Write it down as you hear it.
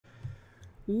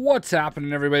What's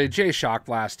happening, everybody?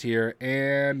 JayShockblast here,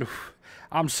 and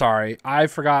I'm sorry, I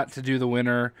forgot to do the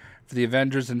winner for the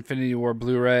Avengers Infinity War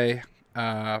Blu-ray.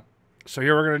 So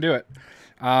here we're gonna do it.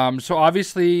 So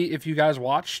obviously, if you guys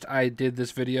watched, I did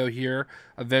this video here: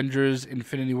 Avengers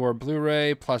Infinity War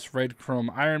Blu-ray plus Red Chrome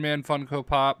Iron Man Funko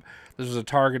Pop. This was a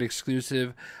Target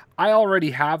exclusive. I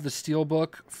already have the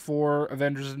Steelbook for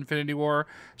Avengers Infinity War,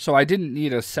 so I didn't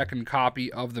need a second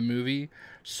copy of the movie.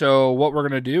 So what we're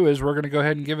going to do is we're going to go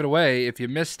ahead and give it away. If you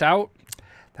missed out,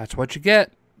 that's what you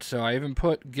get. So I even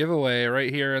put giveaway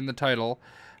right here in the title.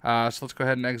 So let's go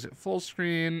ahead and exit full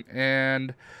screen.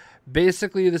 And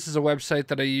basically, this is a website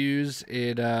that I use.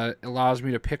 It allows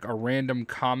me to pick a random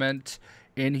comment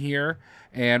in here.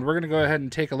 And we're going to go ahead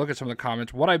and take a look at some of the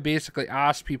comments. What I basically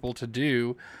asked people to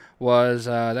do was,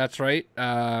 that's right,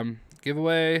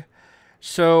 giveaway.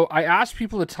 So I asked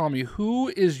people to tell me,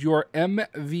 who is your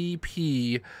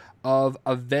MVP of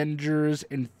Avengers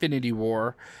Infinity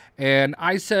War? And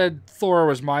I said Thor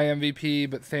was my MVP,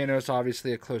 but Thanos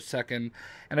obviously a close second.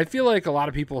 And I feel like a lot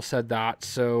of people said that.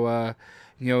 So,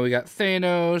 we got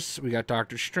Thanos, we got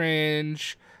Doctor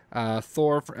Strange,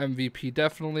 Thor for MVP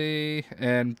definitely,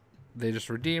 and they just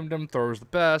redeemed him. Thor was the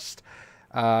best.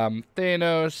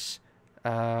 Thanos,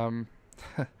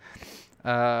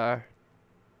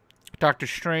 Doctor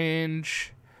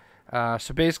Strange.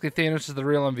 So basically, Thanos is the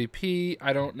real MVP.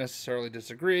 I don't necessarily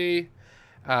disagree.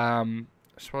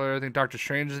 Spoiler, I think Doctor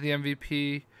Strange is the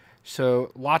MVP.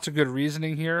 So lots of good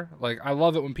reasoning here. Like, I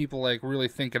love it when people like really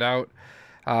think it out.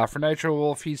 For Nitro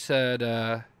Wolf, he said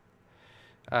Thor,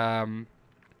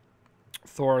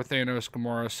 Thanos,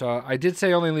 Gamora. So I did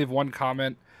say only leave one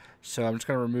comment, so I'm just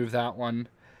gonna remove that one.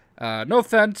 No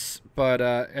offense, but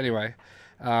anyway,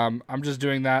 I'm just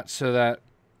doing that so that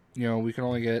we can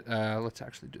only get, let's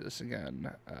actually do this again.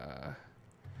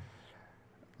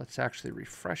 Let's actually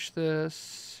refresh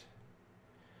this.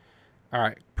 All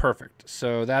right, perfect.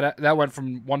 So that went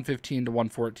from 115 to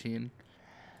 114.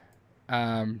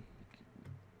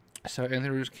 So Anthony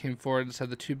Russo came forward and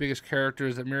said the two biggest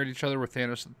characters that mirrored each other were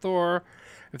Thanos and Thor.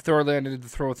 If Thor landed to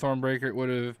throw a Thornbreaker, it would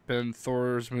have been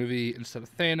Thor's movie instead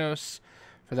of Thanos.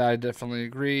 For that, I definitely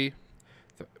agree.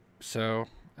 So,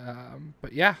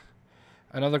 but yeah.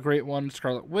 Another great one,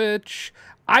 Scarlet Witch.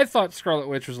 I thought Scarlet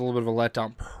Witch was a little bit of a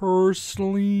letdown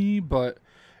personally, but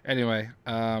anyway.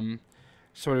 So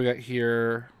what do we got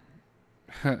here?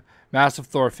 Massive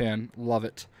Thor fan. Love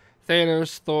it.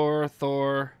 Thanos,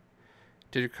 Thor.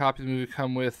 Did your copy of the movie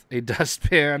come with a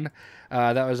dustpan?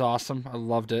 That was awesome. I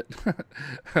loved it.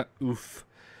 Oof.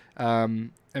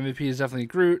 MVP is definitely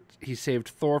Groot. He saved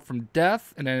Thor from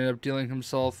death and ended up dying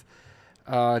himself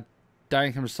at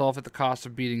the cost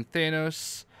of beating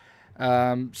Thanos.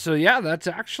 So yeah, that's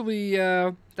actually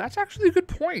a good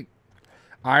point.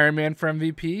 Iron Man for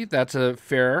MVP. That's a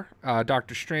fair.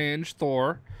 Doctor Strange,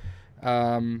 Thor.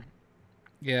 Yeah.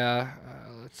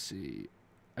 Let's see.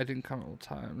 I didn't count all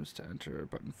times to enter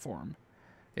button form.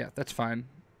 Yeah, that's fine.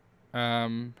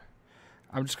 I'm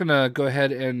just gonna go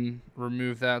ahead and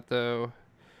remove that though,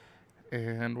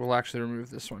 and we'll actually remove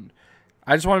this one.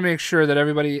 I just want to make sure that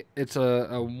everybody, it's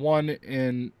a one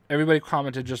in, everybody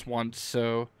commented just once,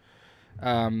 so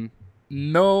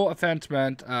no offense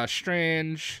meant.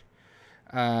 Strange,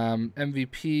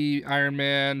 MVP, Iron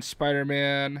Man,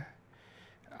 Spider-Man,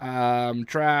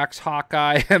 Drax,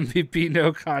 Hawkeye, MVP,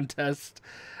 no contest.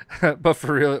 But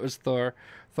for real, it was Thor.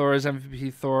 Thor is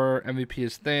MVP, Thor, MVP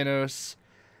is Thanos.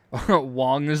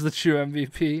 Wong is the true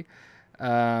MVP.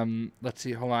 Let's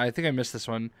see, hold on, I think I missed this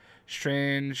one.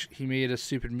 Strange, he made a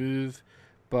stupid move,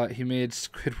 but he made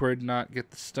Squidward not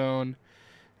get the stone.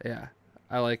 Yeah,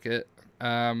 I like it.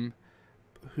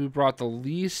 Who brought the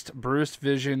least? Bruce,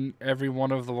 Vision, every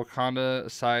one of the Wakanda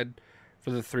aside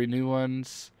for the three new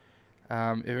ones.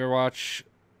 If you ever watch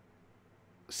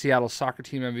Seattle soccer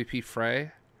team MVP,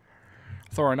 Frey.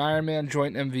 Thor and Iron Man,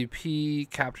 joint MVP.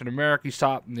 Captain America, he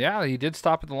did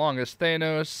stop it the longest.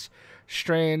 Thanos,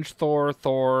 Strange, Thor,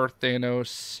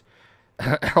 Thanos,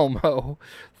 Elmo,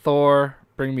 Thor,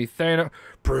 bring me Thanos!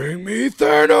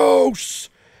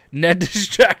 Ned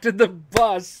distracted the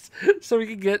bus so we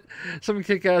could get some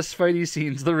kick-ass Spidey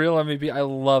scenes. The real MVP, I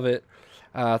love it.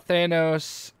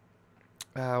 Thanos,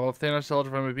 well, if Thanos is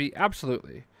eligible for MVP,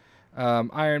 absolutely.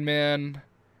 Iron Man,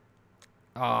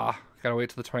 gotta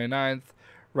wait till the 29th.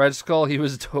 Red Skull, he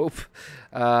was dope.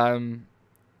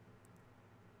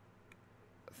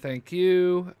 Thank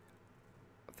you.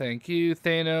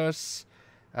 Thanos.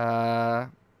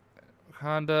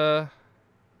 Wakanda.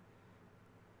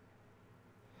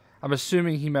 I'm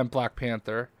assuming he meant Black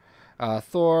Panther.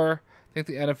 Thor. I think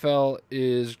the NFL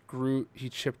is Groot. He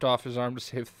chipped off his arm to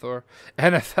save Thor.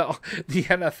 NFL. The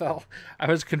NFL. I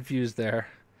was confused there.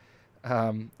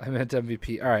 I meant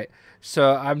MVP. All right.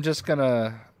 So I'm just going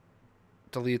to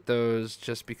delete those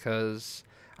just because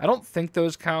I don't think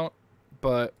those count,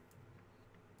 but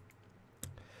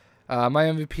my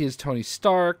MVP is Tony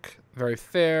Stark. Very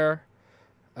fair.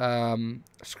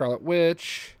 Scarlet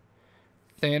Witch.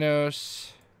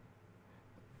 Thanos.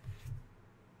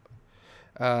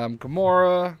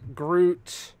 Gamora,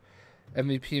 Groot,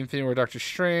 MVP Infinity War, Doctor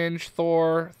Strange,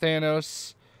 Thor,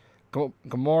 Thanos,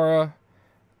 Gamora,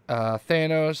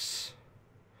 Thanos,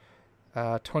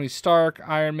 Tony Stark,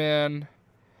 Iron Man,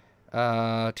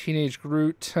 Teenage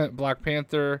Groot, Black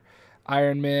Panther,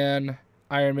 Iron Man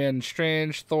and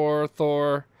Strange, Thor,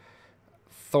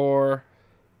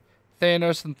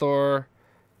 Thanos and Thor.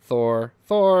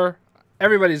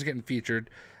 Everybody's getting featured.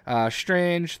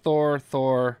 Strange, Thor.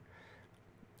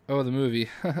 Oh, the movie.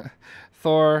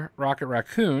 Thor, Rocket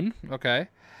Raccoon. Okay.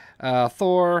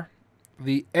 Thor,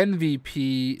 the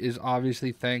MVP is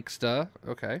obviously Thanksta.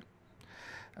 Okay.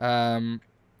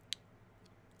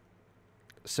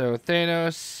 So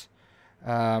Thanos,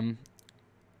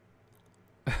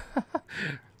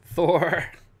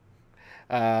 Thor,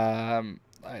 I'd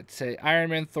say Iron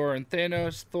Man, Thor, and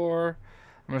Thanos. Thor.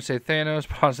 I'm going to say Thanos,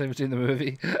 but honestly I haven't seen the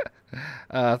movie.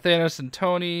 Thanos and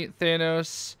Tony.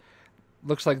 Thanos.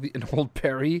 Looks like an old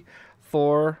Perry.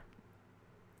 Thor.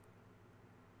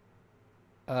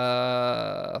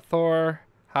 Thor.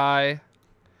 Hi.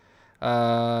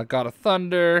 God of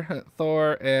Thunder.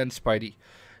 Thor. And Spidey.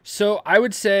 So I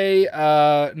would say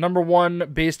number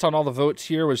 1, based on all the votes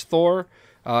here, was Thor.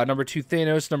 Number 2,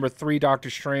 Thanos. Number 3,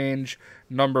 Doctor Strange.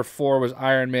 Number 4 was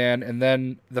Iron Man. And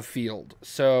then The Field.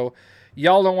 So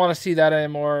y'all don't want to see that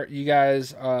anymore. You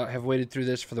guys have waited through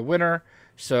this for the winner.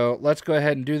 So let's go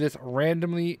ahead and do this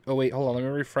randomly. Oh, wait, hold on. Let me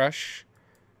refresh.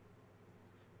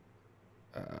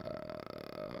 All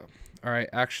right,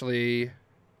 actually,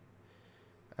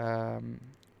 home,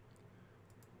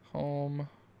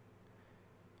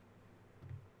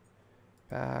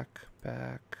 back.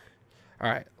 All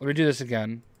right, let me do this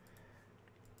again.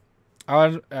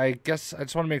 I guess I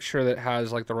just want to make sure that it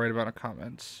has like the right amount of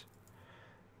comments.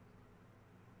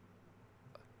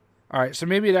 All right, so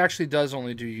maybe it actually does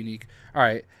only do unique. All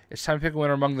right, it's time to pick a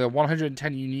winner among the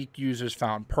 110 unique users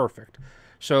found. Perfect.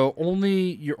 So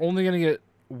you're only going to get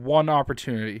one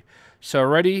opportunity. So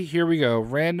ready? Here we go.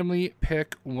 Randomly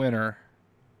pick winner.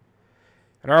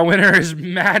 And our winner is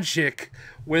Magic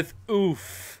with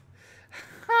oof.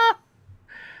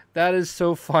 That is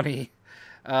so funny.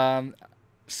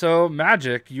 So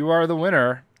Magic, you are the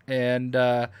winner. And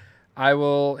I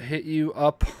will hit you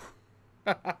up.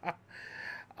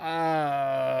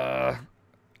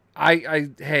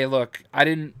 Hey, look,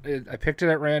 I picked it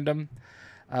at random.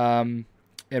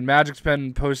 And Magic's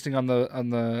been posting on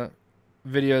the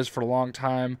videos for a long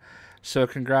time. So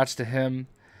congrats to him.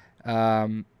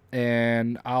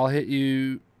 And I'll hit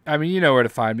you. I mean, you know where to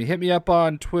find me. Hit me up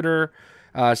on Twitter.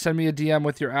 Send me a DM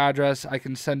with your address. I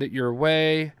can send it your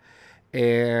way.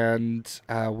 And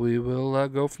we will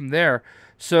go from there.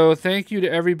 So thank you to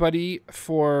everybody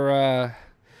for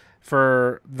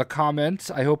the comments.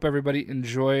 I hope everybody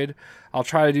enjoyed. I'll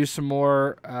try to do some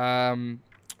more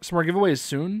giveaways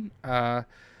soon.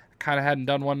 Kind of hadn't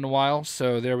done one in a while,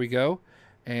 so there we go.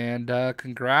 And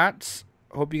congrats.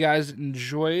 Hope you guys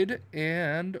enjoyed,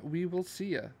 and we will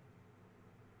see ya.